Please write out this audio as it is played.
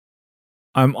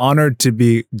I'm honored to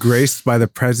be graced by the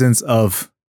presence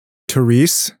of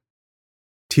Therese,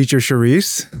 teacher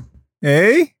Charisse.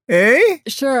 Hey.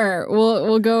 Sure,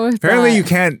 we'll go with Apparently,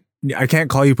 that. I can't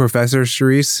call you Professor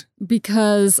Charisse.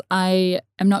 Because I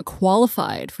am not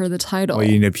qualified for the title. Oh,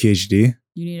 you need a PhD?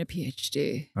 You need a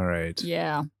PhD. All right.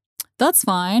 Yeah, that's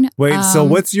fine. Wait, so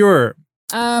what's your...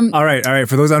 All right.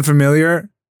 For those unfamiliar,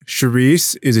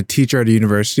 Charisse is a teacher at a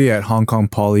university at Hong Kong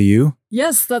Poly U.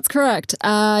 Yes, that's correct.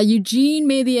 Eugene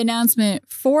made the announcement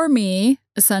for me,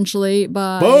 essentially,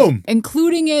 by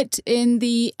including it in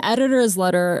the editor's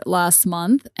letter last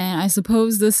month. And I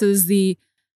suppose this is the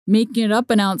making it up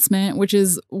announcement, which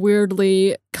is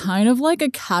weirdly kind of like a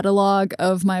catalog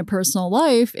of my personal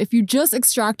life. If you just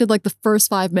extracted like the first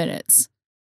 5 minutes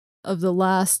of the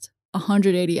last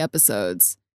 180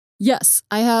 episodes. Yes,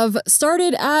 I have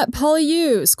started at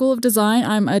PolyU School of Design.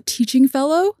 I'm a teaching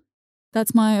fellow.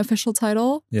 That's my official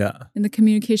title. Yeah. In the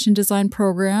communication design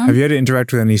program. Have you had to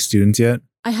interact with any students yet?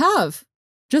 I have.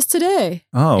 Just today.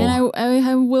 Oh. And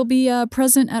I will be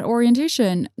present at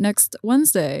orientation next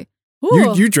Wednesday.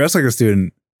 Ooh. You dress like a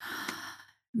student.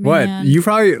 Man. What? You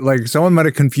probably, like, someone might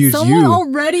have confused you. Someone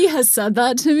already has said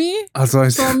that to me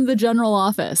from the general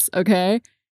office, okay?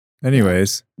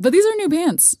 Anyways. But these are new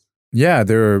pants. Yeah,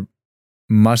 they're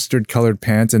mustard colored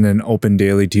pants and an Open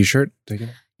Daily t-shirt.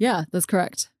 Yeah, that's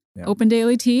correct. Yeah. Open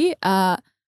Daily tee.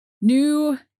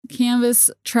 New canvas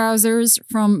trousers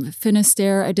from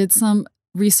Finisterre. I did some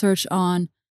research on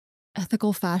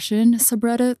ethical fashion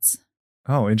subreddits.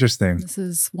 Oh, interesting. This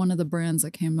is one of the brands I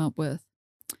came up with.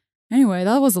 Anyway,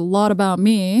 that was a lot about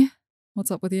me.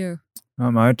 What's up with you?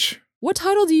 Not much. What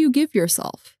title do you give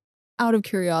yourself? Out of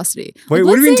curiosity. Wait,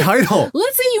 what do you mean title?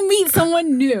 Let's say you meet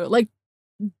someone new, like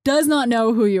does not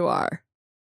know who you are.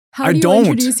 How do you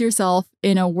introduce yourself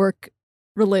in a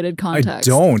work-related context?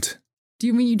 I don't. Do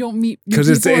you mean you don't meet new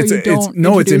people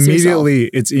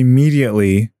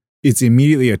it's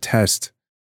immediately a test.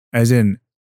 As in,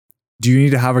 do you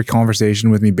need to have a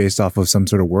conversation with me based off of some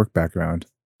sort of work background?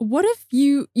 What if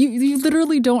you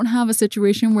literally don't have a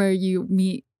situation where you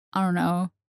meet, I don't know,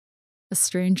 a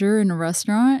stranger in a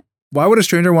restaurant? Why would a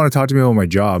stranger want to talk to me about my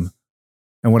job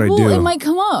and what I do? It might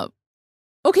come up.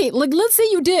 Okay, like let's say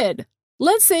you did.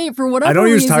 Let's say for whatever I don't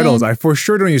reason, use titles. I for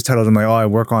sure don't use titles. I'm like, oh, I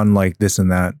work on like this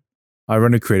and that. I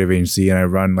run a creative agency and I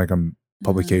run like a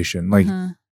publication. Like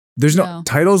there's no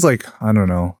titles. Like, I don't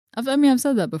know. I've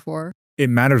said that before. It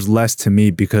matters less to me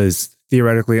because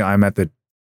theoretically I'm at the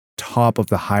top of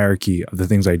the hierarchy of the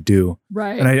things I do.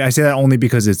 Right. And I say that only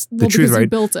because it's the truth, right? You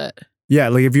built it. Yeah.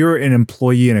 Like if you're an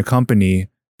employee in a company,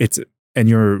 and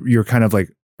you're kind of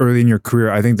like early in your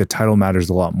career, I think the title matters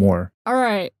a lot more. All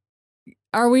right.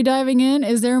 Are we diving in?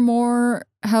 Is there more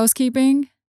housekeeping?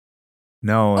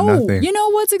 No, nothing. You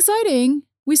know what's exciting?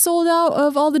 We sold out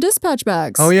of all the dispatch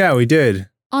bags. Oh yeah, we did.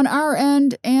 On our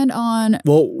end and on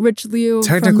Rich Liu.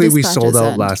 Technically, we sold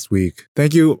out last week.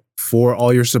 Thank you for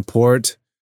all your support.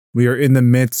 We are in the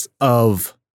midst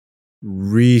of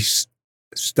restocking,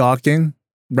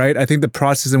 right? I think the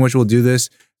process in which we'll do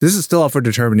this is still up for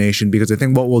determination because I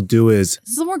think what we'll do is...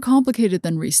 This is more complicated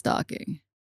than restocking.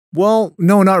 Well,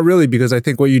 no, not really, because I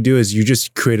think what you do is you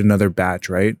just create another batch,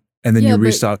 right? And then you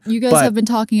restock. You guys have been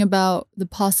talking about the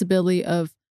possibility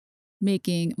of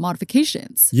making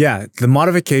modifications. Yeah, the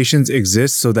modifications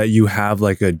exist so that you have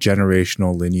like a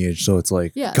generational lineage. So it's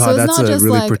like, God, so it's that's a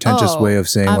really pretentious way of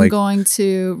saying I'm going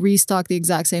to restock the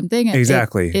exact same thing.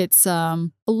 Exactly. It's a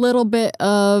little bit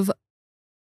of,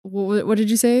 what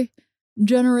did you say?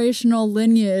 Generational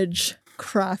lineage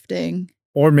crafting.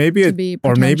 Or maybe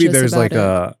there's like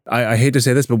I hate to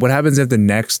say this, but what happens if the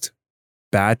next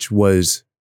batch was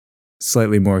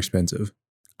slightly more expensive?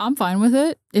 I'm fine with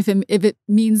it. If it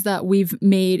means that we've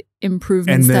made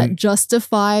improvements that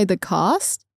justify the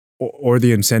cost. Or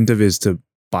the incentive is to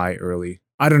buy early.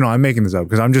 I don't know. I'm making this up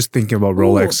because I'm just thinking about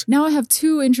Rolex. Now I have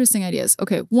two interesting ideas.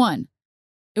 Okay, one,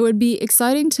 it would be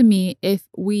exciting to me if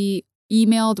we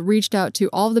reached out to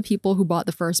all of the people who bought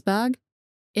the first bag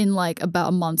in like about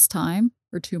a month's time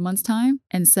or 2 months' time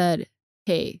and said,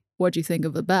 hey, what'd you think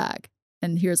of the bag?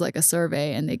 And here's like a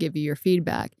survey and they give you your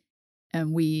feedback.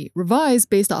 And we revise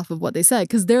based off of what they said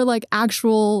because they're like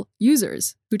actual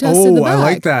users who tested the bag.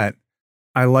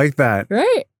 I like that.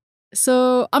 Right.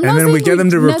 So I'm not saying we get them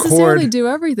to necessarily do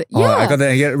everything. Yeah. I got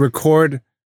that. I get record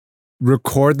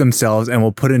themselves and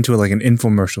we'll put it into like an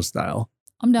infomercial style.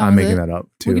 I'm down. I'm making that up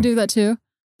too. We could do that too.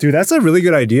 Dude, that's a really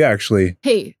good idea actually.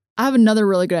 Hey, I have another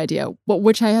really good idea,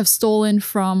 which I have stolen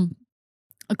from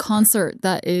a concert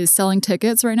that is selling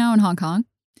tickets right now in Hong Kong.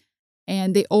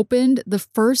 And they opened the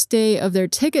first day of their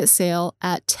ticket sale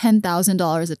at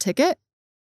 $10,000 a ticket.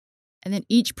 And then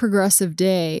each progressive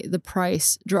day, the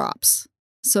price drops.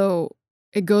 So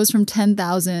it goes from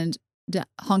 10,000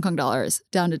 Hong Kong dollars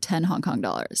down to 10 Hong Kong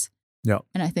dollars. Yeah.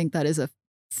 And I think that is a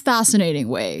fascinating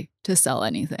way to sell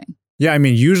anything. Yeah, I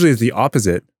mean, usually it's the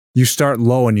opposite. You start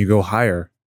low and you go higher.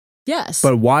 Yes.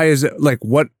 But why is it like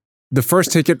what the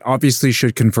first ticket obviously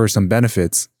should confer some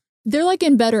benefits? They're like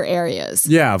in better areas.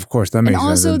 Yeah, of course. That makes sense. And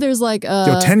also there's like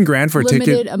a 10 grand for a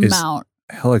ticket amount.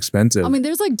 Is hell expensive. I mean,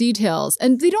 there's like details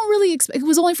and they don't really it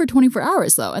was only for 24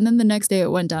 hours though. And then the next day it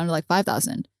went down to like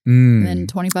 5,000 and then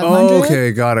 2,500. Oh,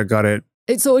 okay. Got it.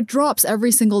 So it drops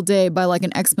every single day by like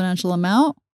an exponential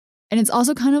amount. And it's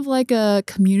also kind of like a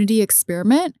community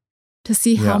experiment to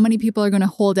see how many people are going to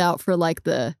hold out for like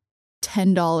the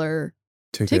 $10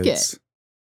 ticket.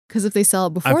 Because if they sell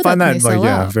it before I find that they sell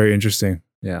out. Very interesting.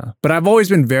 Yeah. But I've always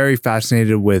been very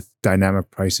fascinated with dynamic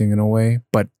pricing in a way.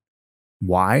 But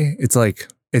why? It's like,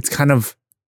 it's kind of,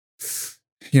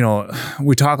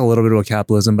 we talk a little bit about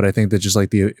capitalism, but I think that just like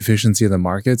the efficiency of the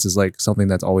markets is like something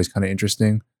that's always kind of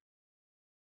interesting.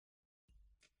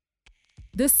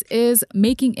 This is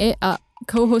Making It Up,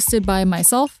 co-hosted by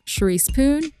myself, Charisse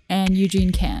Poon, and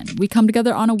Eugene Kan. We come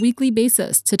together on a weekly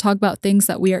basis to talk about things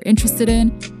that we are interested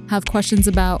in, have questions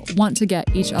about, want to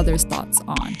get each other's thoughts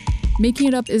on. Making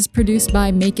It Up is produced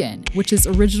by Macon, which is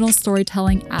original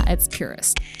storytelling at its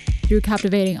purest, through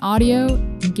captivating audio,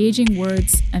 engaging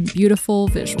words, and beautiful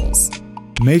visuals.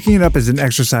 Making It Up is an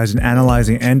exercise in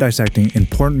analyzing and dissecting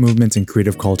important movements in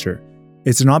creative culture.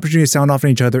 It's an opportunity to sound off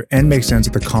on each other and make sense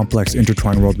of the complex,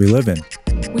 intertwined world we live in.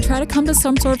 We try to come to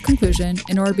some sort of conclusion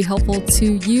in order to be helpful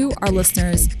to you, our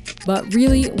listeners, but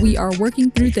really, we are working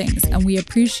through things and we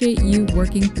appreciate you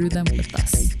working through them with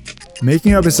us.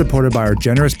 Making It Up is supported by our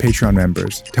generous Patreon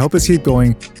members. To help us keep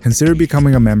going, consider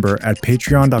becoming a member at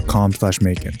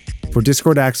patreon.com/Macon for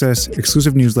Discord access,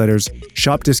 exclusive newsletters,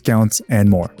 shop discounts, and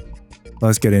more.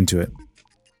 Let's get into it.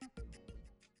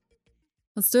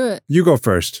 Let's do it. You go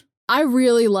first. I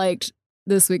really liked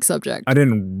this week's subject. I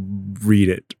didn't read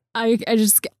it.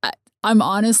 I'm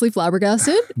honestly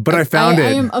flabbergasted. But I found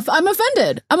it. I'm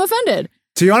offended.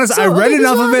 To be honest, I read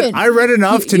enough of it. I read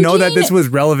enough to know that this was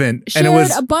relevant. And it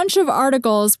was a bunch of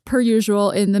articles, per usual,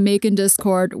 in the Macon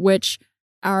Discord, which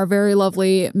our very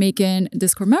lovely Macon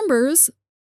Discord members,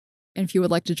 and if you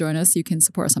would like to join us, you can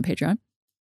support us on Patreon,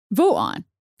 vote on.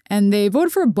 And they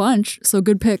voted for a bunch, so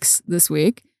good picks this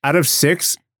week. Out of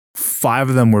 6, 5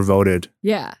 of them were voted.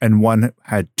 Yeah. And 1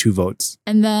 had 2 votes.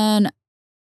 And then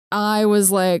I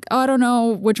was like, I don't know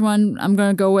which one I'm going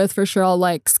to go with for sure. I'll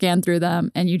like scan through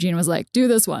them. And Eugene was like, do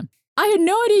this one. I had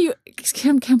no idea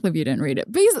can't believe you didn't read it.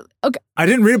 Okay. I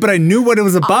didn't read it, but I knew what it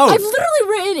was about. I've literally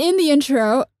written in the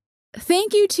intro,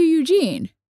 thank you to Eugene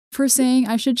for saying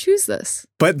I should choose this.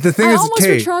 But the thing is, I almost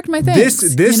retract my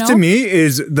things. This to me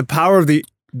is the power of the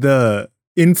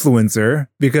influencer,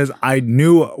 because I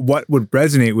knew what would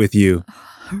resonate with you.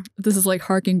 This is like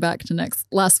harking back to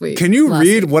last week. Can you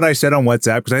read what I said on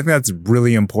WhatsApp? Because I think that's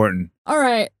really important. All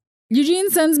right. Eugene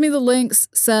sends me the links,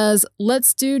 says,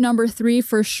 let's do number 3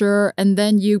 for sure, and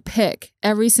then you pick.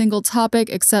 Every single topic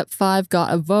except 5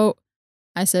 got a vote.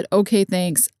 I said, okay,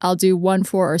 thanks. I'll do 1,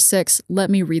 4, or 6. Let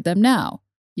me read them now.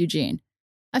 Eugene.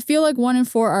 I feel like 1 and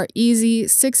 4 are easy.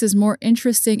 6 is more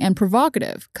interesting and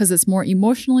provocative because it's more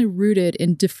emotionally rooted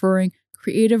in deferring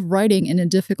creative writing in a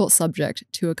difficult subject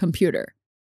to a computer.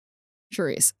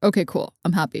 Charisse. Okay, cool.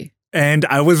 I'm happy. And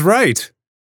I was right.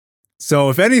 So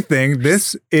if anything,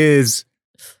 this is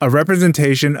a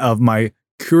representation of my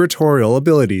curatorial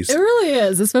abilities. It really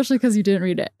is, especially because you didn't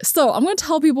read it. So I'm going to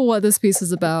tell people what this piece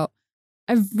is about.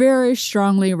 I very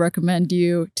strongly recommend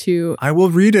you to... I will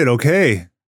read it, okay?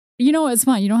 You know what? It's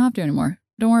fine. You don't have to anymore.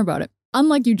 Don't worry about it.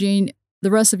 Unlike Eugene,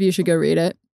 the rest of you should go read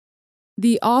it.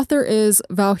 The author is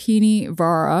Vauhini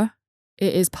Vara.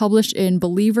 It is published in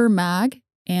Believer Mag,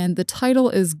 and the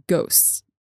title is Ghosts.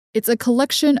 It's a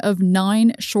collection of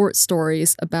 9 short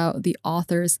stories about the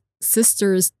author's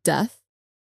sister's death,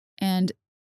 and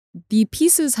the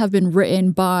pieces have been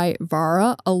written by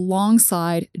Vara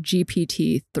alongside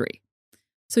GPT-3.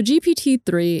 So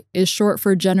GPT-3 is short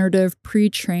for Generative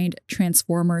Pre-trained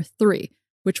Transformer 3,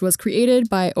 which was created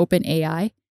by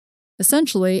OpenAI.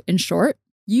 Essentially, in short,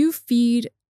 you feed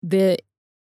the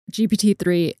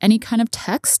GPT-3 any kind of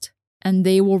text, and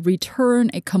they will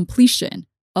return a completion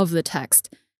of the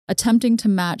text, attempting to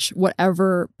match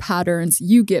whatever patterns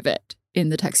you give it in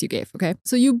the text you gave, okay?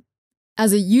 So you,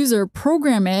 as a user,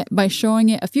 program it by showing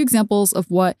it a few examples of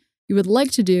what you would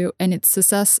like to do, and its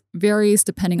success varies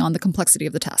depending on the complexity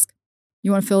of the task.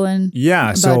 You want to fill in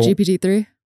about GPT-3?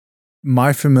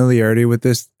 My familiarity with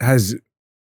this has,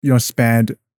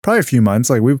 spanned probably a few months.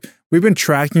 Like we've been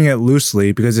tracking it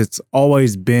loosely because it's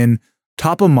always been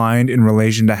top of mind in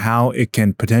relation to how it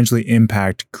can potentially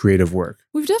impact creative work.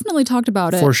 We've definitely talked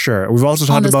about it. For sure. We've also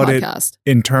talked about it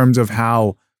in terms of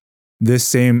how this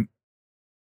same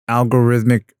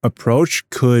algorithmic approach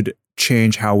could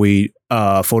change how we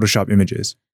Photoshop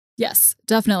images. Yes,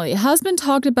 definitely. It has been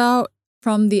talked about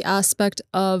from the aspect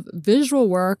of visual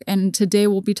work, and today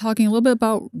we'll be talking a little bit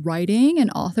about writing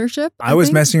and authorship. I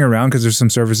was messing around because there's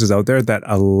some services out there that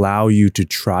allow you to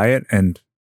try it, and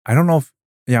I don't know if,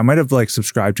 I might have like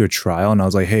subscribed to a trial, and I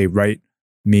was like, hey, write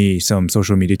me some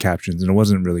social media captions, and it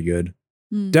wasn't really good.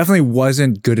 Definitely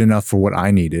wasn't good enough for what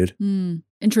I needed.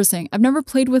 Interesting. I've never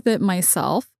played with it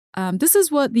myself. This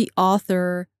is what the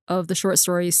author of the short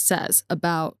story says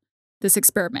about this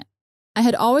experiment. I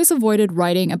had always avoided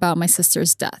writing about my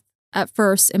sister's death. At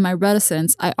first, in my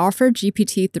reticence, I offered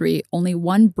GPT-3 only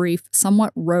one brief,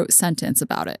 somewhat rote sentence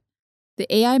about it.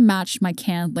 The AI matched my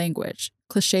canned language.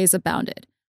 Clichés abounded.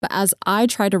 But as I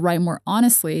tried to write more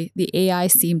honestly, the AI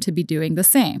seemed to be doing the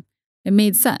same. It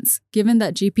made sense, given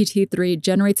that GPT-3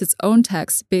 generates its own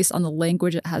text based on the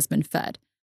language it has been fed.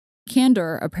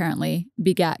 Candor, apparently,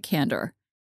 begat candor.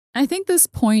 And I think this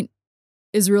point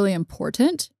is really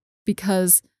important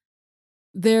because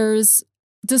there's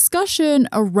discussion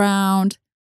around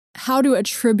how to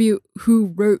attribute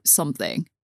who wrote something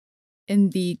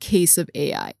in the case of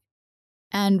AI.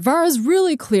 And Vara's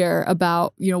really clear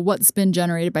about, what's been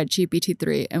generated by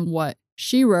GPT-3 and what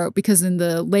she wrote, because in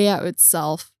the layout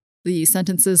itself, the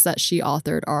sentences that she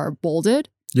authored are bolded.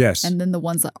 Yes. And then the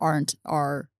ones that aren't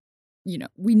are,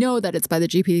 we know that it's by the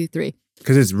GPT-3.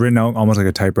 Because it's written out almost like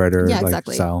a typewriter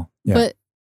exactly. style. Yeah. But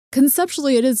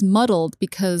conceptually, it is muddled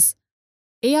because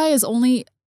AI is only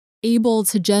able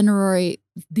to generate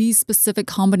these specific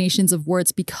combinations of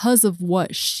words because of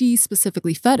what she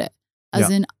specifically fed it.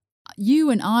 As in, you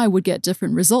and I would get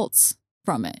different results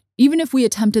from it, even if we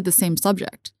attempted the same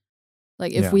subject.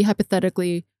 Like if we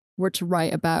hypothetically were to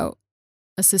write about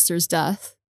a sister's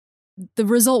death, the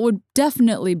result would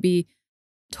definitely be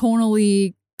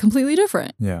tonally completely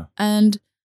different. Yeah. And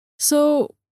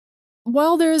so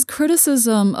while there is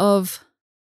criticism of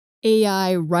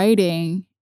AI writing,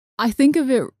 I think of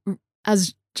it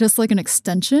as just like an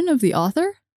extension of the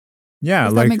author. Yeah.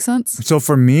 Does that make sense? So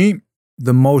for me,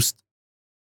 the most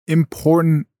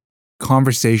important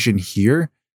conversation here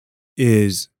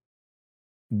is,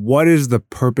 what is the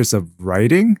purpose of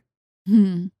writing?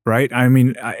 Right? I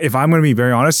mean, if I'm going to be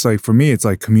very honest, like for me, it's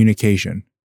like communication,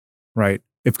 right?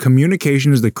 If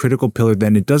communication is the critical pillar,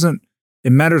 then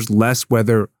it matters less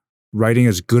whether writing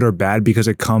is good or bad because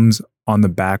it comes on the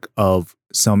back of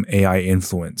some AI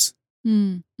influence,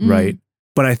 right?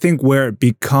 But I think where it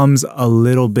becomes a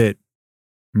little bit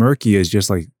murky is just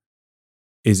like,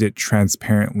 is it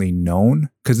transparently known?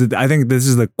 Because I think this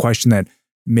is the question that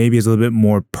maybe is a little bit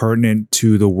more pertinent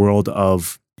to the world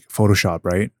of Photoshop,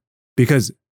 right?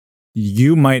 Because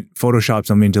you might Photoshop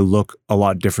something to look a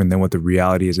lot different than what the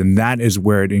reality is. And that is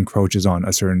where it encroaches on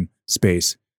a certain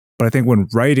space. But I think when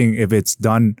writing, if it's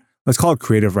done, let's call it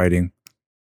creative writing.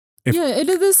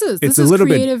 This is a little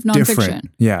creative bit nonfiction. Different.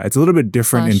 Yeah, it's a little bit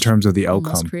different in terms of the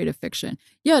outcome. Creative fiction.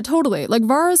 Yeah, totally. Like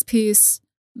Vara's piece,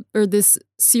 or this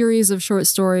series of short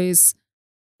stories,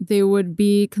 they would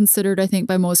be considered, I think,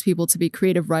 by most people to be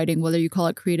creative writing, whether you call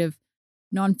it creative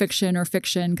nonfiction or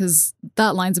fiction, because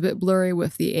that line's a bit blurry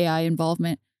with the AI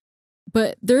involvement.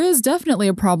 But there is definitely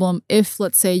a problem if,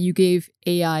 let's say, you gave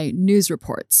AI news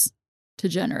reports to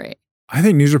generate. I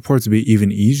think news reports would be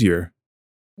even easier.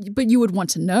 But you would want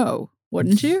to know,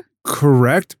 wouldn't you?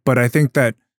 Correct. But I think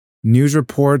that news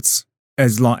reports,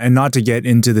 and not to get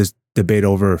into this debate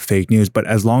over fake news, but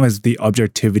as long as the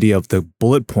objectivity of the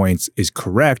bullet points is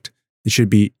correct, it should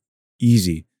be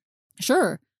easy.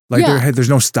 Sure. Like there's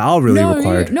no style really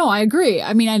required. No, I agree.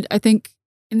 I mean, I think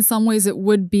in some ways it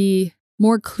would be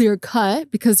more clear cut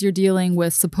because you're dealing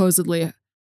with supposedly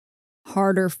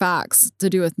harder facts to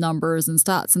do with numbers and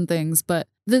stats and things. But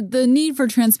the need for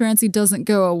transparency doesn't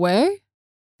go away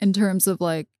in terms of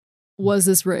like, was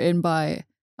this written by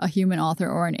a human author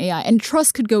or an AI? And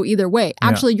trust could go either way.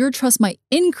 Actually, your trust might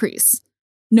increase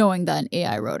knowing that an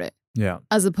AI wrote it. Yeah.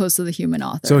 As opposed to the human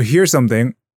author. So here's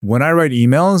something. When I write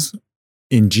emails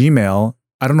in Gmail,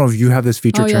 I don't know if you have this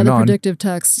feature turned on. Predictive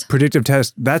text. Predictive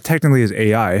text, that technically is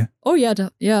AI. Oh, yeah.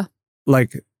 Yeah.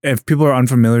 Like if people are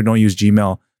unfamiliar, don't use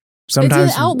Gmail. Sometimes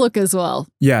it's in Outlook as well.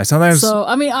 Yeah, sometimes. So,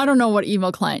 I mean, I don't know what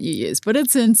email client you use, but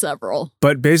it's in several.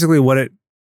 But basically what it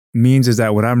means is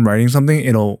that when I'm writing something,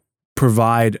 it'll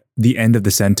provide the end of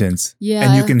the sentence. Yeah.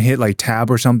 And you can hit like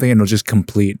tab or something and it'll just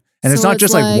complete. And it's not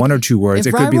just like one or two words.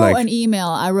 It could be like an email,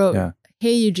 I wrote,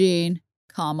 hey, Eugene,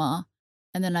 comma,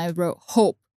 and then I wrote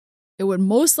hope, it would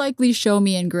most likely show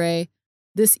me in gray,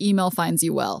 this email finds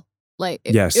you well. Like,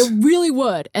 yes. It really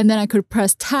would. And then I could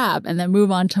press tab and then move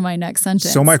on to my next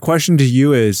sentence. So my question to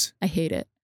you is... I hate it.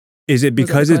 Is it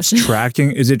because it's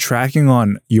tracking? Is it tracking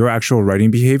on your actual writing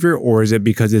behavior, or is it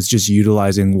because it's just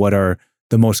utilizing what are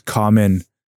the most common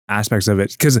aspects of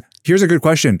it? Because here's a good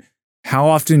question: how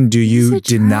often do you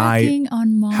deny?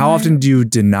 How often do you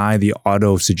deny the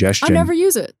auto suggestion? I never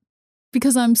use it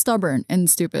because I'm stubborn and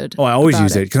stupid. Oh, I always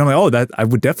use it because I'm like, oh, that I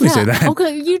would definitely say that.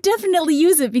 Okay, you definitely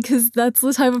use it because that's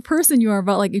the type of person you are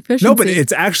about like efficiency. No, but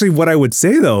it's actually what I would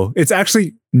say though. It's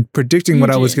actually predicting what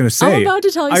I was going to say. I'm about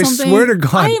to tell you something. I swear to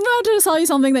God. I'm about to tell you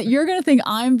something that you're going to think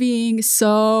I'm being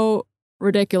so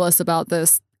ridiculous about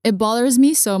this. It bothers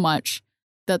me so much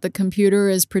that the computer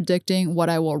is predicting what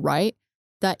I will write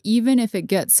that even if it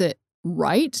gets it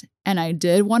right, and I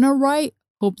did want to write,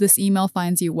 hope this email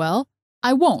finds you well,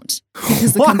 I won't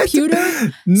because the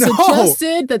computer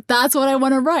suggested that that's what I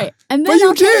want to write. And then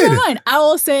I'll change my mind. I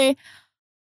will say,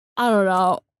 I don't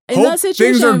know. In that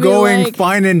situation, things are going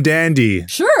fine and dandy.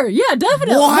 Sure, yeah,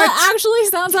 definitely. What? That actually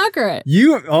sounds accurate.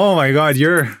 Oh my God,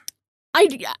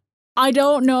 I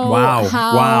don't know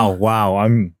how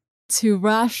I'm to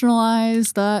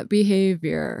rationalize that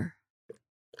behavior.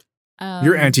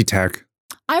 You're anti-tech.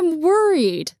 I'm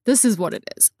worried. This is what it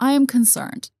is. I am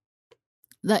concerned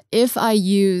that if I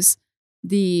use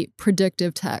the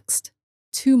predictive text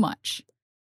too much,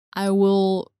 I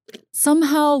will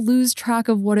somehow lose track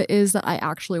of what it is that I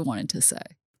actually wanted to say.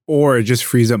 Or it just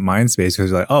frees up mind space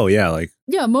because like, oh yeah, like...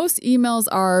 Yeah, most emails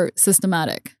are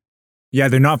systematic. Yeah,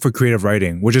 they're not for creative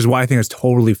writing, which is why I think it's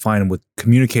totally fine with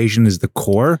communication is the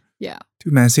core. Yeah.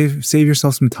 Dude, man, save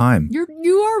yourself some time.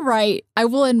 You are right. I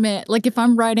will admit, like if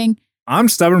I'm writing... I'm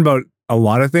stubborn about a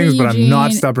lot of things, but I'm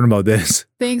not stubborn about this.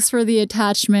 Thanks for the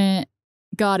attachment.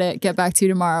 Got it. Get back to you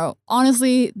tomorrow.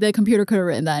 Honestly, the computer could have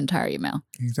written that entire email.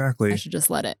 Exactly. I should just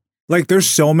let it. Like there's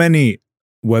so many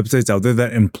websites out there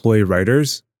that employ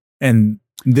writers, and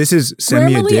this is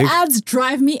Grammarly ads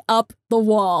drive me up the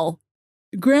wall.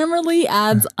 Grammarly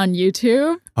ads on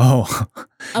YouTube. Oh.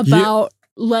 About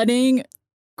letting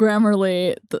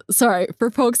Grammarly, sorry, for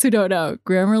folks who don't know,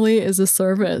 Grammarly is a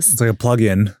service. It's like a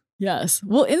plugin. Yes.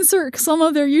 We'll insert some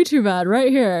of their YouTube ad right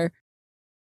here.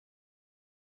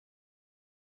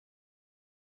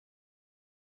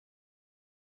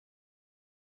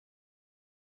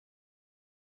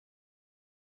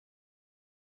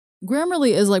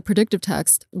 Grammarly is like predictive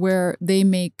text where they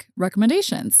make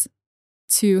recommendations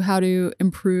to how to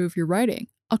improve your writing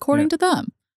according to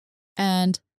them.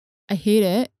 And I hate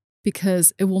it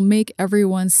because it will make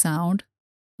everyone sound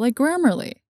like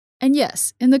Grammarly. And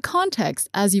yes, in the context,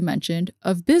 as you mentioned,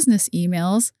 of business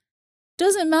emails,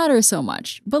 doesn't matter so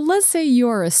much. But let's say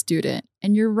you're a student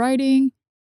and you're writing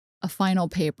a final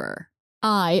paper.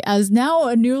 I, as now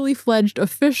a newly fledged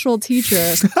official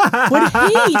teacher, would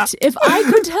hate if I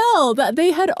could tell that they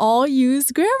had all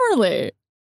used Grammarly.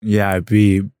 Yeah, it'd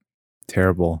be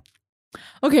terrible.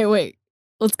 Okay, wait.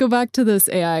 Let's go back to this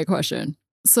AI question.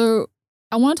 So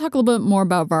I want to talk a little bit more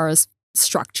about Vara's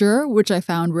structure, which I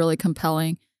found really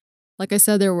compelling. Like I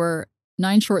said, there were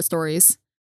 9 short stories,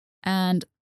 and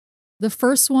the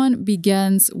first one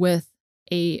begins with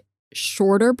a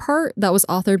shorter part that was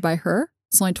authored by her.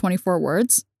 It's only 24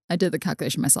 words. I did the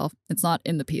calculation myself. It's not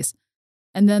in the piece.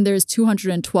 And then there's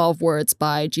 212 words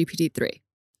by GPT-3.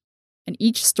 And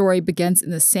each story begins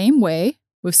in the same way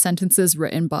with sentences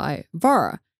written by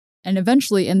Vara. And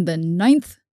eventually in the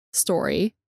 9th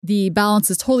story, the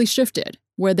balance is totally shifted,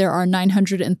 where there are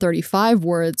 935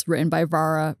 words written by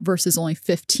Vara versus only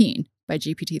 15 by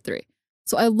GPT-3.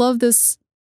 So I love this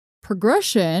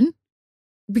progression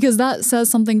because that says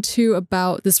something too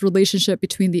about this relationship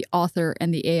between the author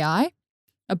and the AI,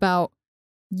 about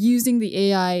using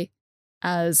the AI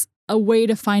as a way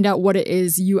to find out what it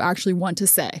is you actually want to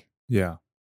say. Yeah.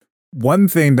 One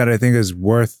thing that I think is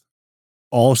worth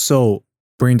also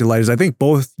bringing to light is I think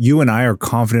both you and I are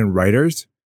confident writers,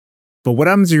 but what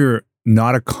happens if you're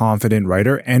not a confident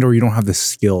writer and or you don't have the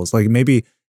skills? Like maybe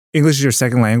English is your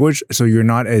second language, so you're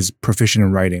not as proficient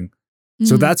in writing.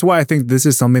 So that's why I think this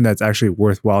is something that's actually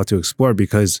worthwhile to explore,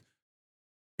 because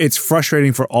it's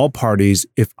frustrating for all parties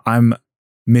if I'm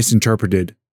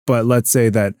misinterpreted. But let's say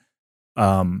that,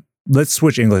 let's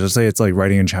switch English. Let's say it's like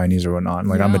writing in Chinese or whatnot.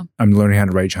 Like I'm learning how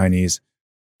to write Chinese,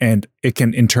 and it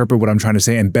can interpret what I'm trying to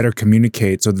say and better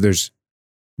communicate so that there's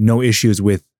no issues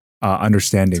with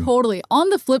understanding. Totally. On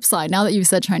the flip side, now that you've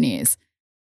said Chinese,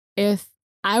 if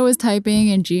I was typing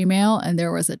in Gmail and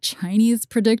there was a Chinese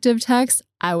predictive text,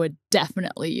 I would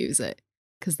definitely use it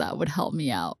because that would help me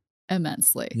out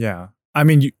immensely. Yeah. I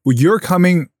mean, you're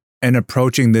coming and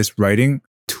approaching this writing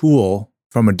tool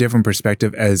from a different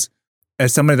perspective as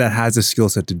somebody that has a skill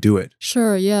set to do it.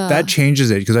 Sure, yeah. That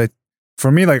changes it because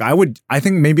for me, like I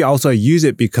think maybe also I use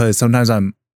it because sometimes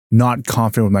I'm not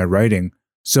confident with my writing.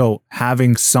 So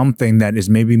having something that is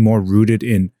maybe more rooted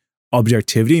in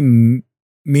objectivity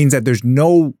means that there's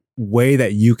no way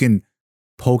that you can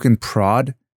poke and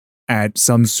prod at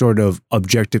some sort of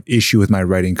objective issue with my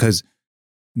writing because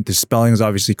the spelling is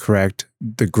obviously correct,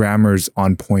 the grammar's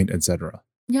on point, etc.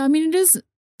 Yeah, I mean, it is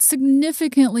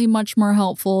significantly much more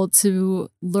helpful to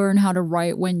learn how to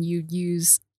write when you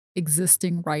use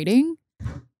existing writing.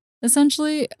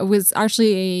 Essentially, it was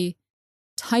actually a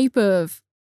type of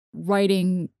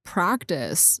writing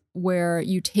practice where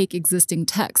you take existing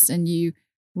text and you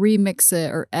remix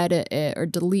it or edit it or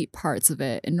delete parts of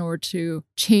it in order to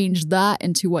change that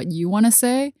into what you want to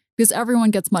say, because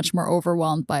everyone gets much more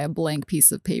overwhelmed by a blank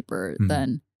piece of paper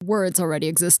than words already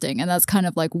existing. And that's kind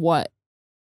of like what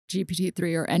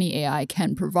GPT-3 or any AI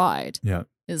can provide. Yeah.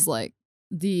 Is like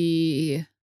the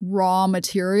raw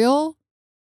material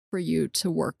for you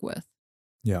to work with.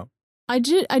 Yeah. I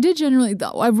did generally,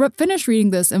 though. I finished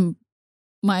reading this and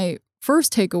my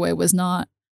first takeaway was not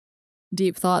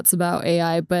deep thoughts about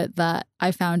AI, but that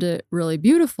I found it really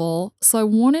beautiful. So I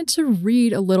wanted to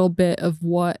read a little bit of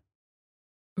what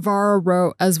Vara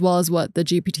wrote as well as what the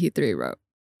GPT-3 wrote.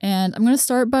 And I'm going to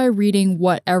start by reading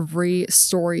what every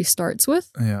story starts with.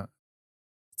 Yeah.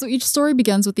 So each story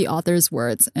begins with the author's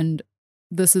words, and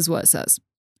this is what it says.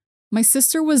 My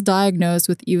sister was diagnosed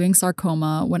with Ewing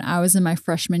sarcoma when I was in my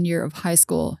freshman year of high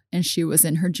school, and she was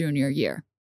in her junior year.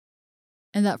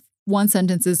 And that one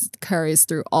sentence carries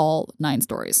through all 9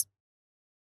 stories.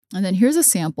 And then here's a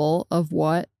sample of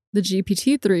what the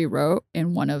GPT-3 wrote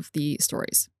in one of the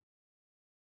stories.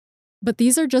 But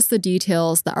these are just the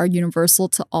details that are universal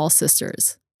to all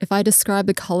sisters. If I describe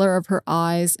the color of her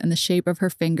eyes and the shape of her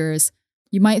fingers,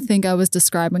 you might think I was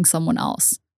describing someone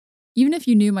else. Even if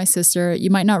you knew my sister, you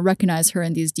might not recognize her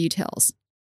in these details.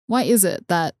 Why is it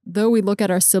that, though we look at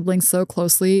our siblings so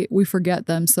closely, we forget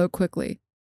them so quickly?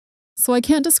 So I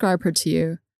can't describe her to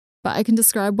you, but I can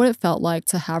describe what it felt like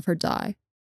to have her die.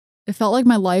 It felt like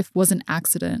my life was an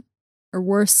accident, or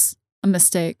worse, a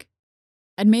mistake.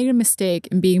 I'd made a mistake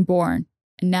in being born,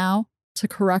 and now, to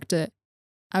correct it,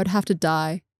 I would have to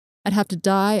die. I'd have to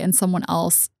die and someone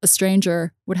else, a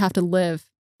stranger, would have to live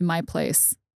in my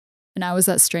place. And I was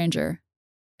that stranger.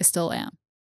 I still am.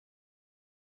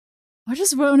 I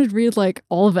just wanted to read like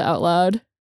all of it out loud.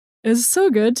 It's so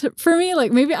good for me.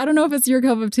 Like maybe, I don't know if it's your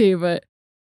cup of tea, but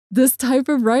this type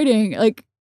of writing, like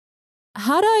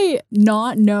had I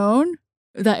not known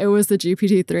that it was the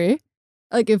GPT-3,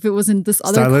 like if it was in this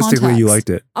other context, stylistically you liked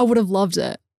it, I would have loved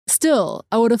it. Still,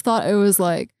 I would have thought it was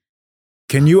like,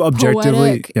 can you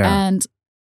objectively and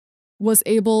was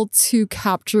able to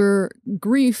capture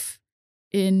grief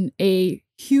in a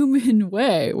human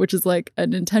way, which is like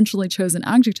an intentionally chosen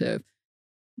adjective.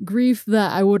 Grief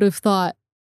that I would have thought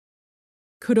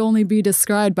could only be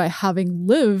described by having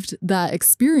lived that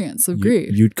experience of grief.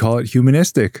 You'd call it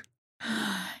humanistic.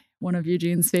 One of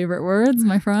Eugene's favorite words,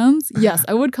 my friends. Yes,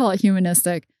 I would call it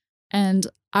humanistic. And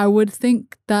I would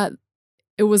think that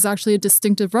it was actually a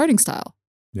distinctive writing style.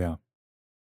 Yeah.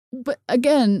 But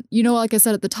again, you know, like I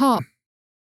said at the top,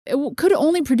 it could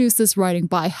only produce this writing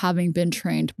by having been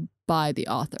trained by the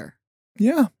author.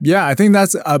 Yeah. Yeah, I think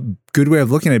that's a good way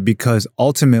of looking at it because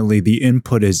ultimately the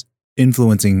input is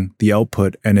influencing the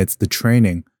output and it's the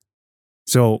training.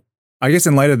 So I guess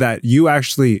in light of that, you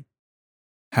actually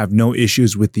have no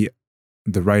issues with the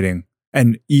writing.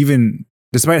 And even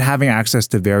despite having access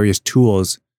to various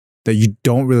tools that you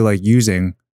don't really like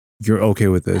using, you're okay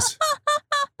with this.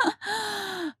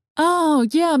 Oh,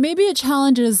 yeah, maybe it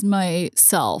challenges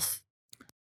myself.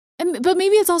 But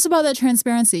maybe it's also about that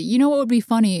transparency. You know what would be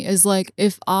funny is like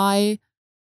if I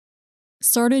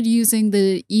started using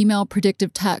the email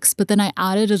predictive text, but then I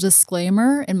added a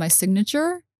disclaimer in my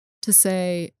signature to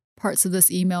say parts of this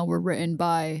email were written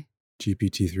by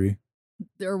GPT-3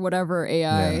 or whatever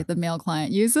AI the mail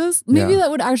client uses. Maybe that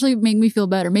would actually make me feel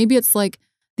better. Maybe it's like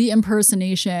the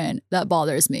impersonation that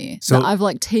bothers me. So that I've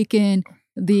like taken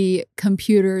the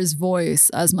computer's voice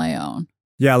as my own.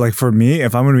 Yeah, like for me,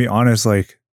 if I'm going to be honest,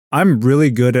 like I'm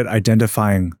really good at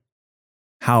identifying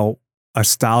how a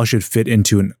style should fit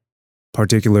into a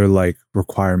particular like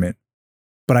requirement.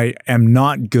 But I am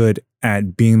not good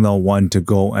at being the one to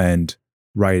go and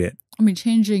write it. I mean,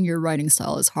 changing your writing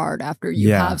style is hard after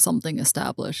you have something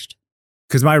established.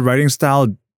 Because my writing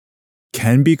style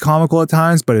can be comical at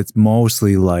times, but it's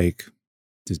mostly like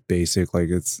just basic. Like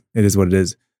it is what it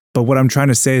is. But what I'm trying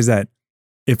to say is that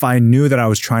if I knew that I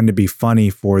was trying to be funny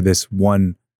for this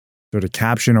one sort of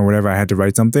caption or whatever, I had to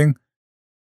write something,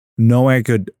 knowing I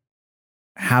could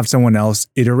have someone else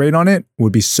iterate on it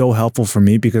would be so helpful for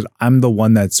me because I'm the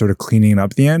one that's sort of cleaning it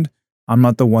up at the end. I'm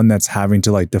not the one that's having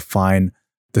to like define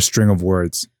the string of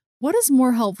words. What is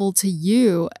more helpful to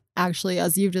you, actually,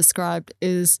 as you've described,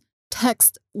 is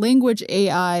text language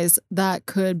AIs that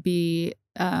could be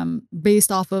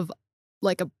based off of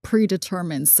like a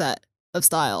predetermined set of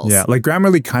styles. Yeah, like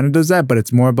Grammarly kind of does that, but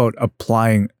it's more about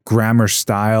applying grammar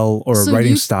style or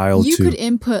writing style you to. You could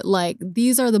input like,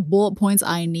 these are the bullet points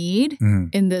I need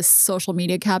in this social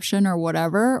media caption or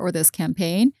whatever, or this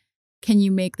campaign. Can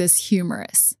you make this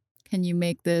humorous? Can you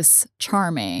make this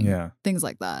charming? Yeah. Things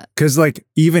like that. Because like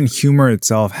even humor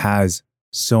itself has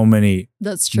so many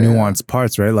that's true. Nuanced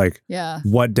parts, right? Like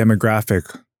what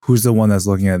demographic? Who's the one that's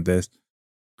looking at this?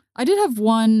 I did have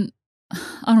one,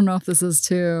 I don't know if this is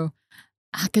too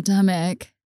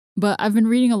academic, but I've been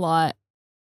reading a lot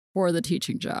for the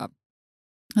teaching job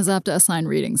because I have to assign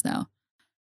readings now.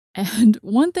 And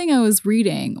one thing I was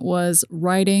reading was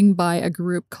writing by a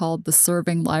group called the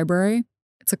Serving Library.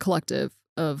 It's a collective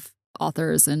of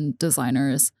authors and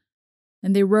designers.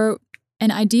 And they wrote,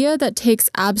 an idea that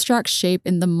takes abstract shape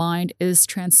in the mind is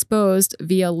transposed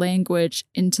via language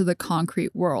into the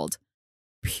concrete world.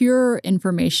 Pure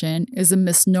information is a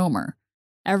misnomer.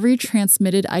 Every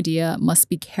transmitted idea must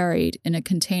be carried in a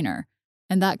container,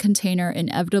 and that container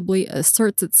inevitably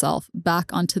asserts itself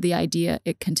back onto the idea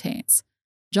it contains.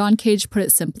 John Cage put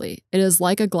it simply, it is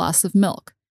like a glass of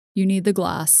milk. You need the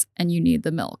glass and you need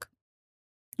the milk.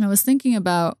 And I was thinking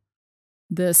about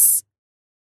this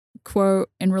quote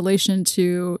in relation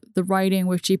to the writing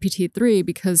with GPT-3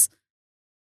 because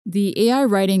the AI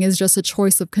writing is just a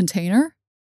choice of container.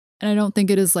 And I don't think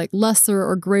it is like lesser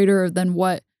or greater than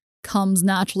what comes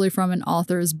naturally from an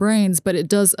author's brains, but it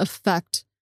does affect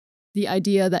the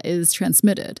idea that is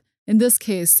transmitted. In this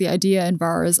case, the idea in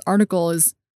Vara's article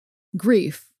is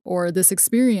grief, or this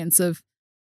experience of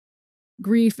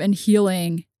grief and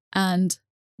healing. And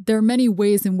there are many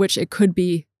ways in which it could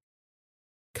be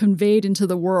conveyed into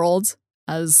the world,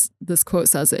 as this quote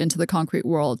says, into the concrete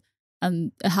world.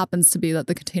 And it happens to be that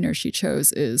the container she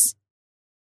chose is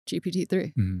GPT-3.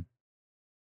 Mm-hmm.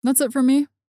 That's it for me.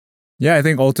 Yeah, I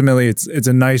think ultimately it's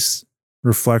a nice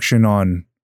reflection on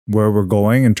where we're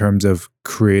going in terms of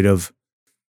creative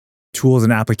tools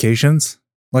and applications.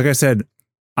 Like I said,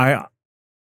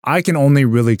 I can only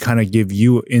really kind of give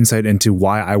you insight into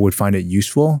why I would find it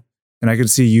useful. And I can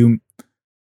see you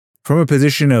from a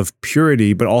position of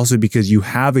purity, but also because you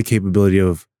have the capability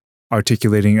of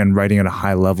articulating and writing at a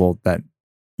high level that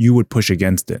you would push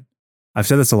against it. I've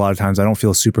said this a lot of times. I don't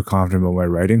feel super confident about my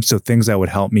writing. So things that would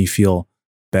help me feel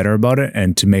better about it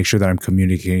and to make sure that I'm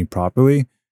communicating properly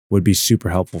would be super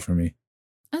helpful for me.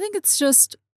 I think it's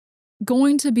just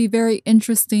going to be very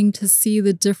interesting to see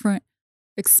the different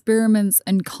experiments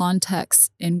and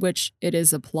contexts in which it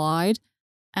is applied,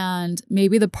 and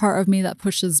maybe the part of me that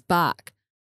pushes back.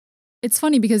 It's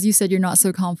funny because you said you're not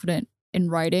so confident in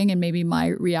writing, and maybe my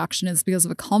reaction is because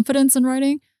of a confidence in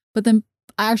writing, but then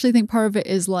I actually think part of it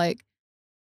is like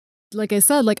I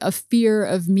said, like a fear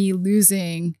of me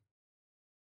losing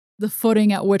the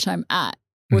footing at which I'm at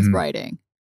with writing,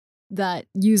 that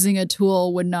using a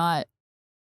tool would not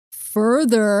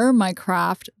further my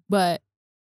craft, but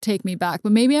take me back.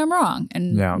 But maybe I'm wrong,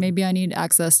 and maybe I need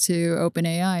access to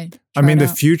OpenAI. I mean, the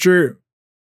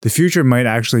future might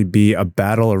actually be a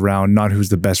battle around not who's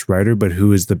the best writer, but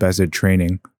who is the best at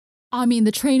training. I mean,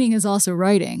 the training is also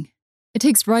writing. It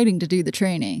takes writing to do the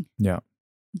training. Yeah.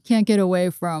 You can't get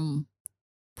away from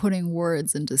putting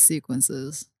words into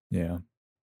sequences. Yeah.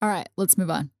 All right, let's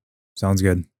move on. Sounds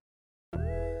good.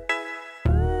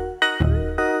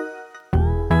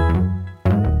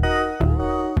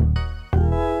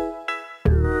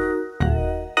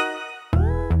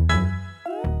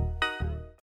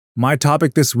 My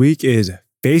topic this week is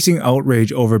facing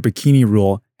outrage over bikini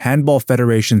rule, Handball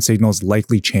Federation signals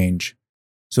likely change.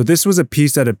 So this was a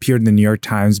piece that appeared in the New York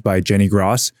Times by Jenny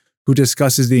Gross, who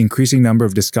discusses the increasing number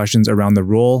of discussions around the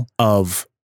role of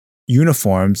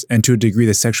uniforms and to a degree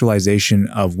the sexualization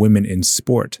of women in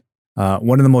sport.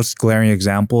 One of the most glaring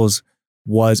examples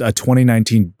was a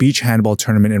 2019 beach handball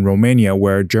tournament in Romania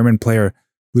where German player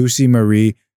Lucy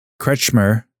Marie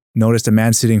Kretschmer noticed a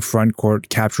man sitting front court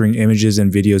capturing images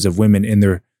and videos of women in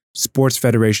their Sports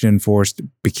Federation enforced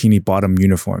bikini bottom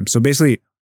uniform. So basically,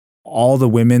 all the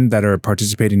women that are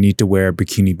participating need to wear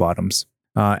bikini bottoms.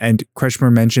 And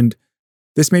Kretschmer mentioned,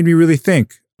 this made me really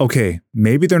think, okay,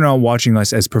 maybe they're not watching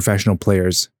us as professional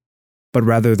players, but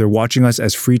rather they're watching us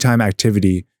as free time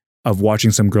activity of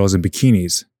watching some girls in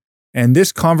bikinis. And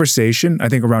this conversation, I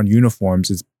think, around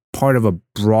uniforms is part of a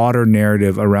broader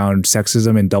narrative around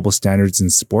sexism and double standards in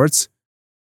sports.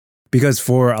 Because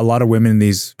for a lot of women in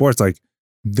these sports, like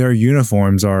their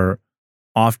uniforms are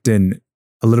often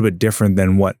a little bit different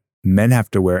than what men have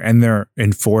to wear, and they're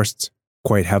enforced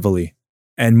quite heavily.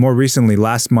 And more recently,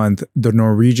 last month, the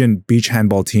Norwegian beach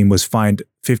handball team was fined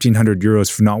 1,500 euros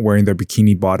for not wearing their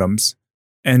bikini bottoms.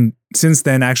 And since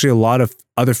then, actually, a lot of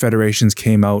other federations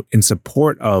came out in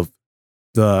support of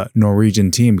the Norwegian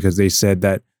team because they said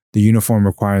that the uniform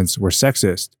requirements were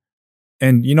sexist.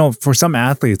 And, you know, for some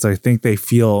athletes, I think they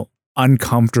feel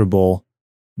uncomfortable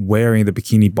wearing the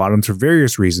bikini bottoms for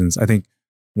various reasons. I think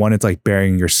one, it's like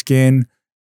burying your skin.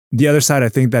 The other side, I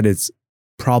think that it's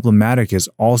problematic is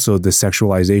also the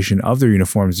sexualization of their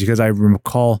uniforms, because I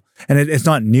recall, and it's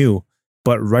not new,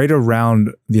 but right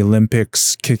around the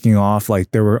Olympics kicking off,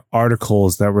 like there were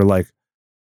articles that were like,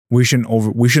 we shouldn't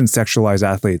sexualize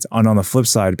athletes. And on the flip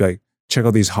side, be like, check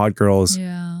out these hot girls,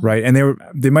 right? And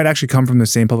they might actually come from the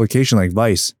same publication, like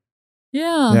Vice.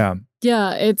 Yeah,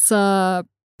 it's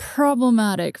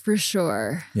problematic for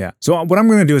sure. Yeah. So what I'm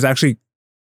going to do is actually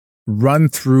run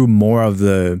through more of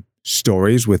the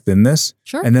stories within this.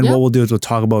 Sure. And then what we'll do is we'll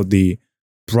talk about the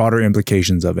broader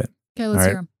implications of it. Okay, let's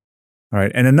hear them. All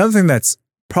right. And another thing that's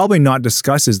probably not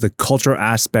discussed is the cultural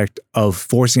aspect of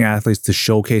forcing athletes to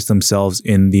showcase themselves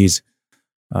in these,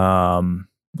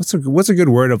 what's a good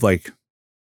word of like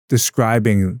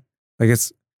describing, like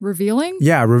it's revealing?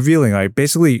 Yeah, revealing. Like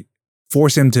basically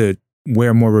force him to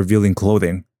wear more revealing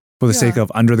clothing for the sake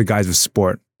of under the guise of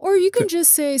sport. Or you can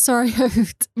just say, sorry,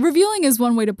 revealing is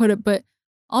one way to put it, but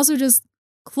also just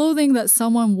clothing that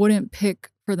someone wouldn't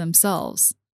pick for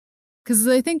themselves. Because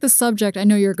I think the subject, I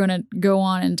know you're going to go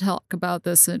on and talk about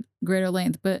this at greater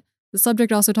length, but the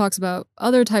subject also talks about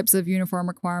other types of uniform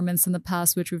requirements in the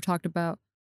past, which we've talked about.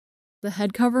 The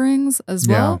head coverings as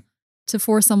well. To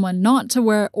force someone not to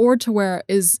wear or to wear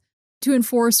is to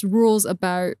enforce rules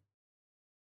about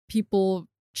people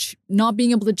not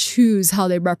being able to choose how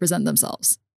they represent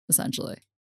themselves, essentially.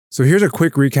 So here's a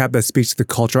quick recap that speaks to the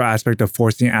cultural aspect of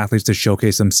forcing athletes to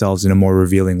showcase themselves in a more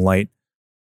revealing light.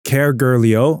 Kjær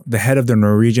Gerlio, the head of the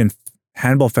Norwegian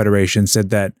Handball Federation, said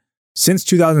that since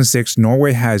 2006,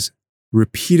 Norway has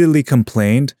repeatedly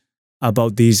complained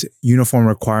about these uniform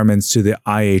requirements to the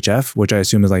IHF, which I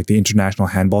assume is like the International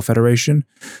Handball Federation,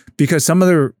 because some of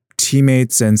their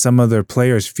teammates and some of their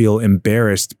players feel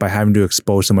embarrassed by having to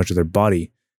expose so much of their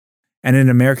body. And in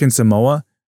American Samoa,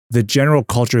 the general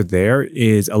culture there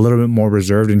is a little bit more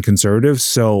reserved and conservative.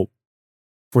 So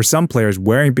for some players,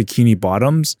 wearing bikini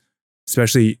bottoms,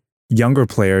 especially younger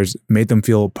players, made them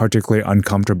feel particularly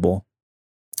uncomfortable.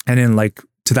 And in like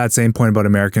to that same point about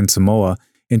American Samoa,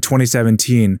 in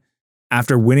 2017,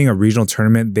 after winning a regional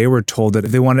tournament, they were told that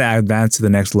if they wanted to advance to the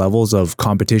next levels of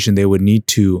competition, they would need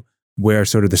to wear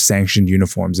sort of the sanctioned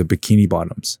uniforms, the bikini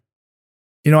bottoms.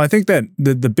 You know, I think that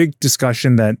the big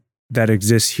discussion that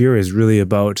exists here is really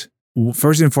about,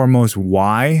 first and foremost,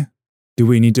 why do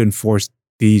we need to enforce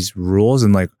these rules?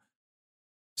 And like,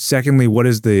 secondly, what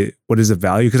is the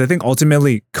value? Because I think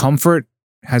ultimately comfort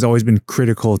has always been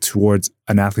critical towards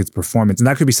an athlete's performance. And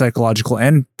that could be psychological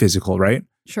and physical, right?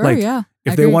 Sure, like, yeah.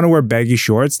 If they want to wear baggy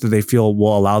shorts that they feel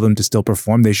will allow them to still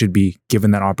perform, they should be given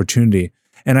that opportunity.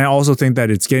 And I also think that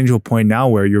it's getting to a point now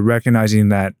where you're recognizing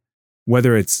that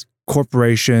whether it's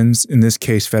corporations, in this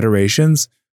case, federations,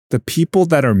 the people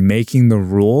that are making the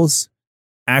rules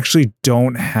actually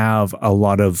don't have a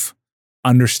lot of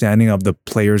understanding of the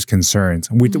players' concerns.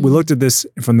 We looked at this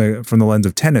from the lens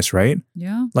of tennis, right?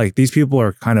 Yeah. Like these people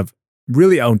are kind of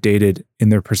really outdated in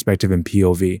their perspective and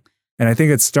POV. And I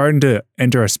think it's starting to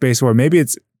enter a space where maybe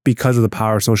it's because of the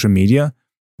power of social media,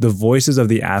 the voices of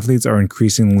the athletes are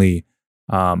increasingly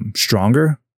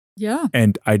stronger. Yeah.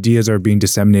 And ideas are being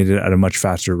disseminated at a much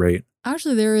faster rate.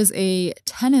 Actually, there is a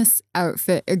tennis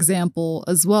outfit example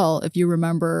as well. If you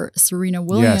remember, Serena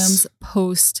Williams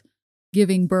post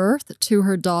giving birth to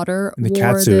her daughter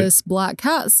wore this black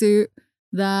cat suit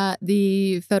that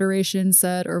the federation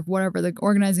said, or whatever, the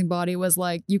organizing body was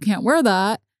like, you can't wear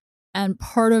that. And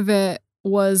part of it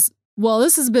was, well,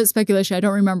 this is a bit of speculation. I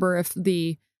don't remember if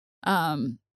the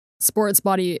sports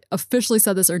body officially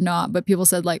said this or not, but people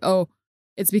said like, oh,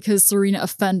 it's because Serena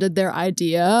offended their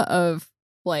idea of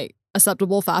like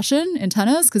acceptable fashion in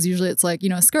tennis, because usually it's like, you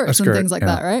know, skirts and things like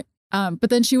that, right? But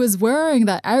then she was wearing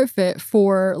that outfit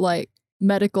for like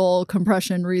medical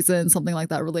compression reasons, something like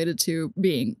that related to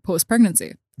being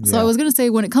post-pregnancy. So I was going to say,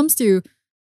 when it comes to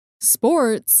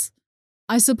sports,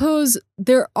 I suppose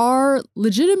there are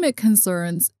legitimate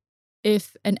concerns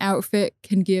if an outfit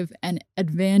can give an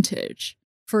advantage.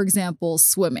 For example,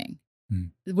 swimming,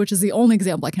 which is the only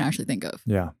example I can actually think of.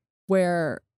 Yeah.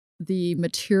 Where the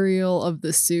material of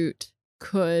the suit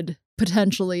could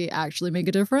potentially actually make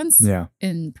a difference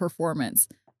in performance.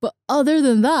 But other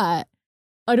than that,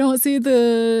 I don't see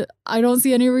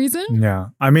any reason. Yeah.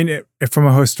 I mean, from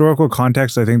a historical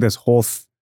context, I think this whole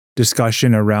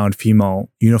discussion around female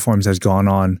uniforms has gone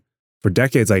on for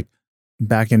decades. Like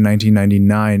back in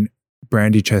 1999,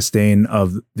 Brandi Chastain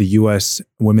of the U.S.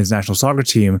 women's national soccer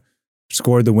team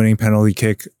scored the winning penalty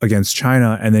kick against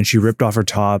China, and then she ripped off her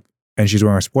top and she's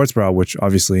wearing a sports bra, which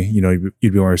obviously, you'd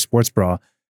be wearing a sports bra.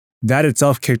 That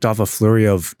itself kicked off a flurry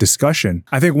of discussion.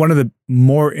 I think one of the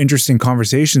more interesting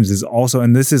conversations is also,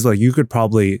 and this is like, you could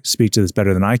probably speak to this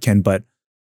better than I can, but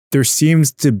there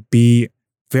seems to be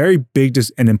very big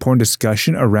and important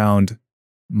discussion around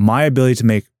my ability to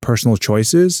make personal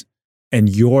choices and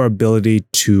your ability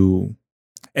to,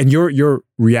 and your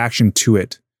reaction to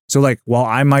it. So like, while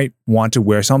I might want to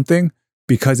wear something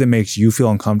because it makes you feel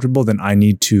uncomfortable, then I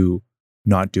need to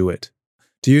not do it.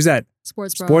 To use that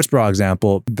sports bra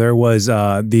example, there was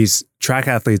these track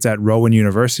athletes at Rowan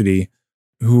University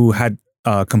who had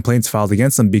complaints filed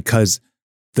against them because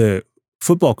the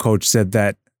football coach said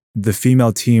that the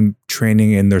female team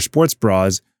training in their sports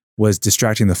bras was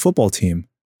distracting the football team,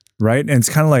 right? And it's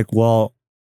kind of like, well,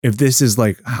 if this is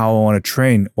like how I want to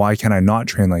train, why can I not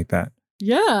train like that?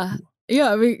 Yeah.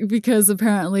 Yeah, because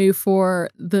apparently for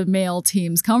the male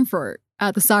team's comfort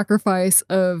at the sacrifice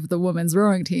of the women's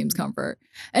rowing team's comfort.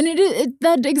 And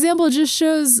that example just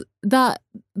shows that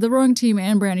the rowing team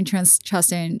and Brandi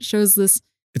Chastain shows this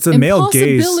it's a male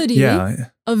gaze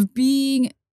of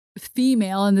being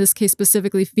female, in this case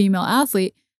specifically female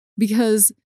athlete,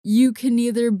 because you can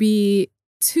either be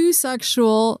too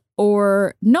sexual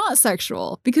or not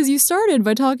sexual, because you started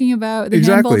by talking about the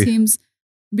handball teams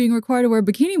being required to wear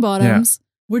bikini bottoms,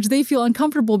 which they feel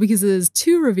uncomfortable because it is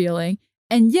too revealing.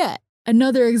 And yet,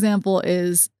 another example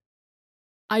is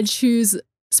I choose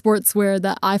sportswear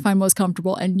that I find most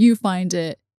comfortable and you find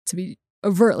it to be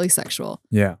overtly sexual.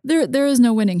 Yeah. There is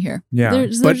no winning here. Yeah.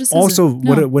 But also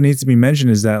what needs to be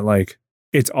mentioned is that like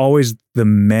it's always the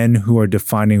men who are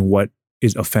defining what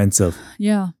is offensive.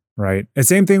 Yeah. Right. And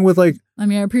same thing with like, I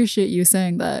mean, I appreciate you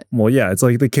saying that. Well, yeah, it's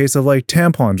like the case of like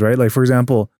tampons, right? Like, for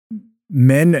example,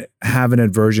 men have an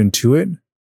aversion to it,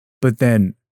 but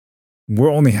then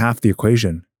we're only half the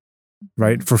equation,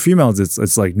 right? For females,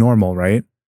 it's like normal, right?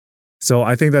 So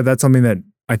I think that that's something that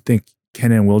I think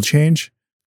can and will change.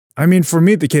 I mean, for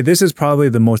me, this is probably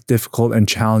the most difficult and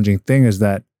challenging thing, is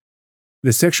that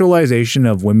the sexualization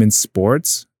of women's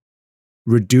sports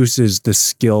reduces the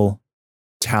skill,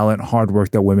 talent, hard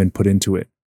work that women put into it,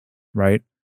 right?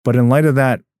 But in light of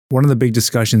that, one of the big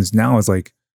discussions now is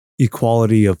like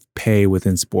equality of pay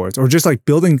within sports, or just like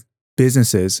building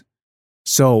businesses.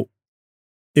 So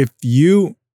if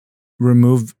you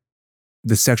remove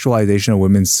the sexualization of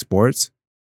women's sports,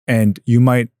 and you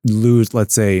might lose,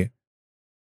 let's say,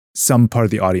 some part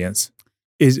of the audience,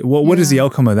 what is the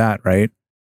outcome of that, right?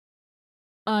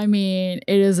 I mean,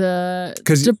 it is a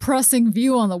depressing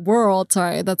view on the world.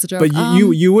 Sorry, that's a joke. But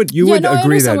you would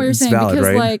agree that it's valid, because,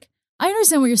 right? Like, I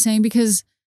understand what you're saying, because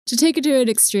to take it to an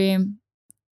extreme,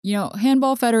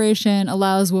 Handball Federation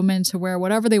allows women to wear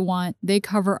whatever they want. They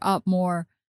cover up more.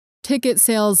 Ticket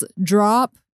sales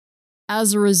drop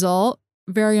as a result.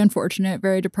 Very unfortunate,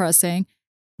 very depressing.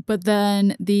 But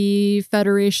then the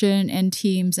federation and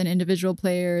teams and individual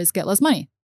players get less money.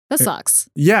 That sucks.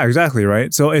 Yeah, exactly,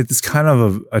 right? So it's kind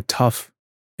of a tough,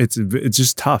 it's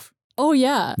just tough. Oh,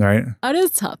 yeah. Right? That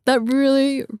is tough. That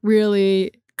really,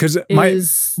 really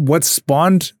is what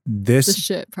spawned this, the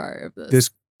shit part of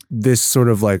this. This sort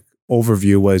of like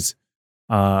overview was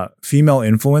female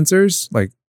influencers,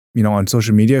 like, on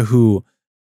social media, who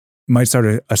might start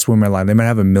a swimwear line. They might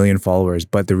have 1 million followers,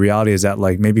 but the reality is that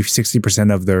like maybe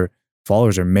 60% of their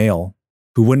followers are male,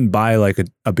 who wouldn't buy like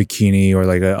a bikini or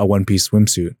like a one-piece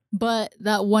swimsuit. But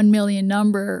that 1 million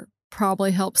number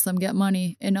probably helps them get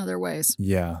money in other ways.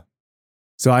 Yeah.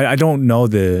 So I don't know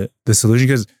the solution,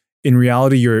 because in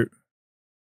reality,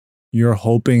 you're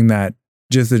hoping that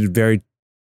just the very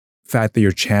fact that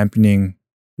you're championing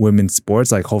women's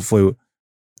sports, like hopefully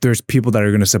there's people that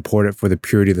are going to support it for the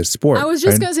purity of the sport. I was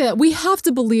just going to say that we have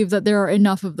to believe that there are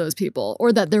enough of those people,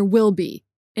 or that there will be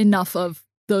enough of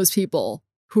those people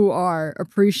who are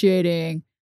appreciating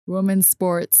women's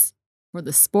sports for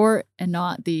the sport and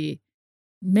not the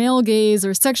male gaze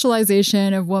or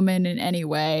sexualization of women in any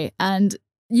way. And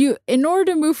in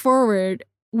order to move forward,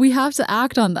 we have to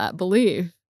act on that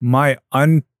belief. My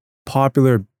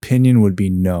unpopular opinion would be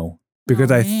no,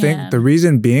 because I think the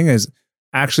reason being is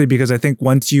actually because I think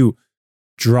once you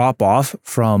drop off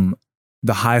from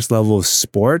the highest level of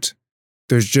sport,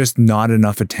 there's just not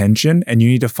enough attention, and you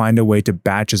need to find a way to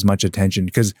batch as much attention.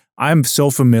 Because I'm so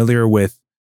familiar with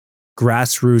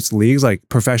grassroots leagues, like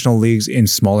professional leagues in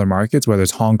smaller markets, whether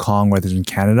it's Hong Kong, whether it's in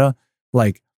Canada,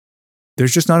 like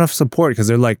there's just not enough support because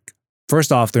they're like,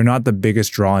 first off, they're not the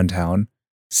biggest draw in town.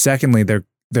 Secondly,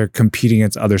 they're competing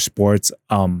against other sports,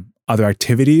 other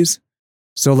activities.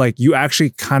 So like you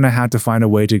actually kind of have to find a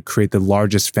way to create the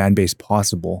largest fan base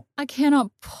possible. I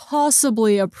cannot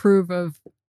possibly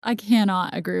I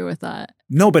cannot agree with that.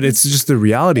 No, but it's just the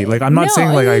reality. Like I'm not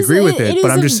saying like I agree with it,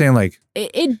 but I'm just saying like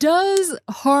it does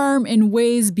harm in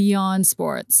ways beyond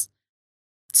sports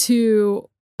to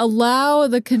allow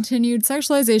the continued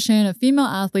sexualization of female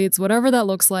athletes, whatever that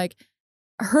looks like,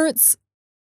 hurts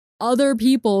other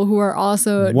people who are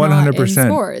also 100% not in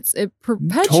sports. It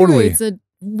perpetuates a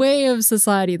way of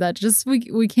society that just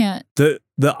we can't. The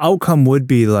outcome would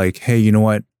be like, hey, you know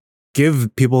what?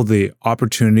 Give people the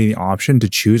opportunity, the option to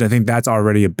choose. I think that's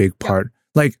already a big part.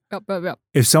 Like,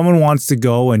 if someone wants to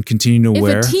go and continue to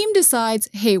wear. If a team decides,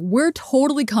 hey, we're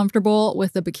totally comfortable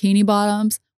with the bikini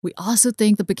bottoms, we also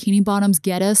think the bikini bottoms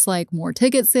get us like more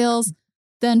ticket sales,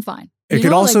 then fine. It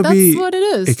could also be, that's what it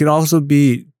is. It could also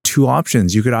be two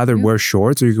options. You could either wear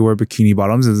shorts or you could wear bikini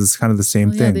bottoms. It's kind of the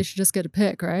same thing. They should just get a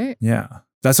pick, right? Yeah.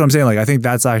 That's what I'm saying. Like, I think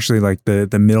that's actually like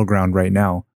the middle ground right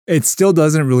now. It still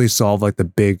doesn't really solve like the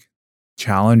big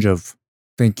challenge of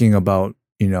thinking about,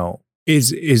 you know,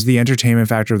 is the entertainment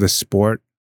factor of the sport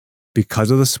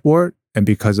because of the sport and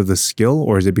because of the skill,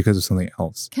 or is it because of something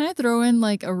else? Can I throw in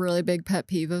like a really big pet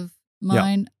peeve of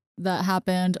mine that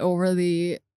happened over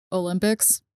the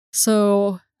Olympics?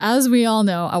 So as we all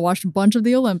know, I watched a bunch of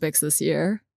the Olympics this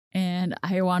year, and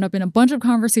I wound up in a bunch of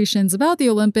conversations about the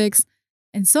Olympics.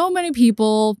 And so many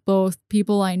people, both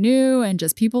people I knew and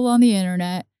just people on the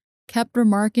internet, kept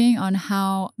remarking on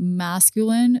how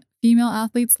masculine female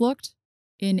athletes looked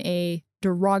in a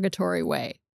derogatory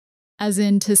way. As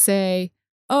in to say,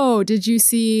 oh, did you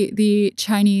see the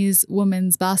Chinese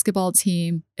women's basketball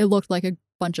team? It looked like a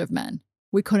bunch of men.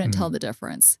 We couldn't tell the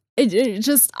difference.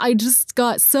 I just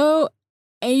got so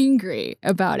angry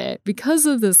about it because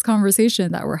of this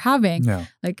conversation that we're having. Yeah.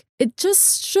 Like, it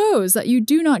just shows that you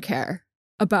do not care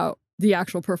about the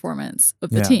actual performance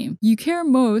of the team. You care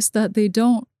most that they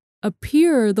don't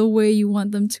appear the way you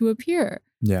want them to appear.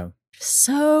 Yeah.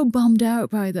 So bummed out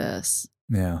by this.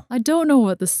 Yeah. I don't know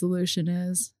what the solution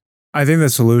is. I think the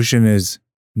solution is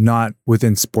not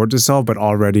within sports itself, but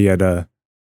already it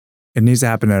needs to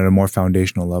happen at a more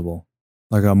foundational level,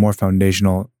 like a more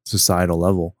foundational societal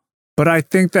level. But I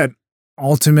think that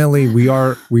ultimately we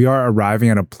are arriving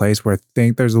at a place where I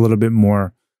think there's a little bit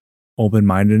more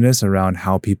open-mindedness around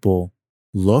how people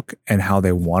look and how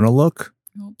they want to look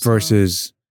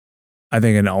versus I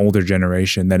think an older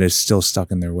generation that is still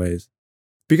stuck in their ways.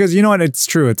 Because you know what, it's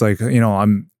true. It's like, you know,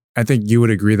 I think you would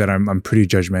agree that I'm pretty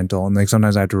judgmental, and like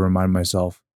sometimes I have to remind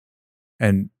myself.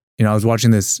 And you know, I was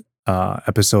watching this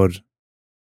episode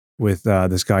with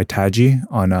this guy Taji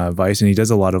on Vice, and he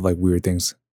does a lot of like weird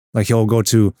things. Like he'll go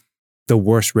to the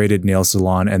worst rated nail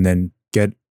salon and then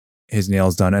get his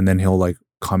nails done, and then he'll like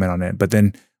comment on it. But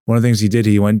then one of the things he did,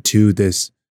 he went to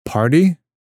this party,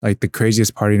 like the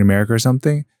craziest party in America or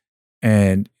something.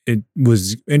 And it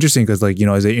was interesting because, like, you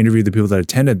know, as they interviewed the people that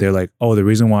attended, they're like, oh, the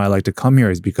reason why I like to come here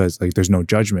is because like there's no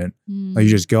judgment. Like you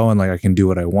just go and like I can do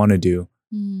what I want to do.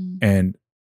 And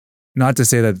not to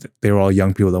say that they were all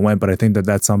young people that went, but I think that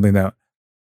that's something that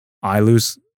I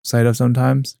lose sight of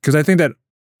sometimes. Because I think that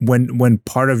when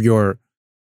part of your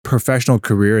professional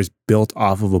career is built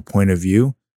off of a point of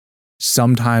view,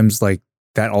 sometimes like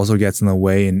that also gets in the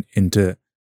way into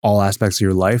all aspects of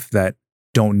your life that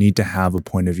don't need to have a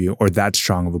point of view or that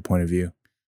strong of a point of view.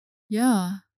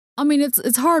 Yeah. I mean,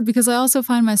 it's hard because I also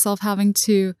find myself having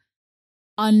to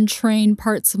untrain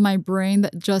parts of my brain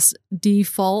that just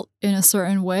default in a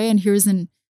certain way. And here's an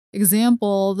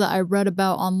example that I read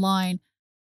about online.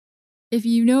 If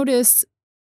you notice,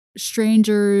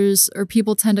 strangers or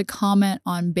people tend to comment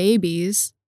on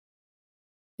babies.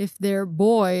 If they're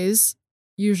boys,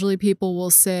 usually people will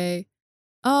say,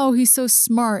 oh, he's so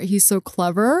smart, he's so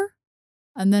clever.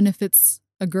 And then if it's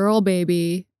a girl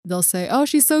baby, they'll say, oh,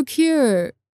 she's so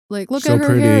cute. Like, look at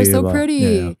her hair, so pretty.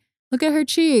 Yeah. Look at her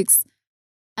cheeks.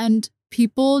 And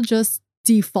people just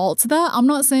default to that. I'm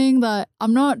not saying that,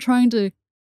 I'm not trying to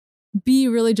be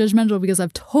really judgmental because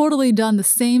I've totally done the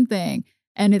same thing.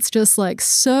 And it's just like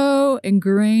so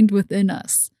ingrained within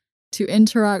us to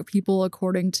interact people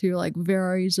according to like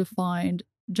very defined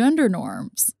gender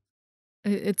norms.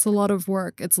 It's a lot of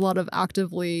work. It's a lot of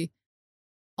actively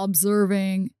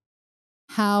observing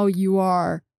how you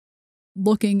are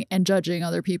looking and judging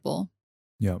other people.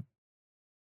 Yeah.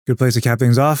 Good place to cap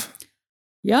things off?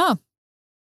 Yeah.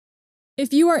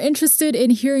 If you are interested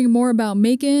in hearing more about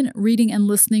Macon, reading and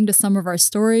listening to some of our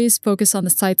stories focused on the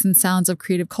sights and sounds of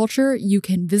creative culture, you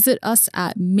can visit us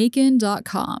at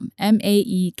Macon.com,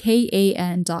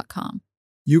 Maekan.com.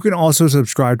 You can also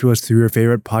subscribe to us through your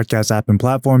favorite podcast app and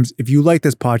platforms. If you like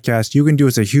this podcast, you can do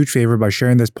us a huge favor by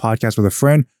sharing this podcast with a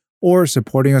friend or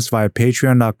supporting us via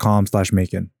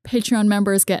patreon.com/Macon. Patreon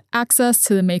members get access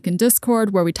to the Macon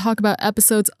Discord, where we talk about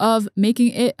episodes of Making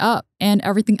It Up and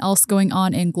everything else going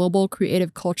on in global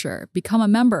creative culture. Become a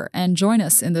member and join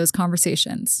us in those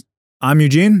conversations. I'm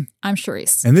Eugene. I'm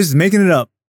Charisse. And this is Making It Up.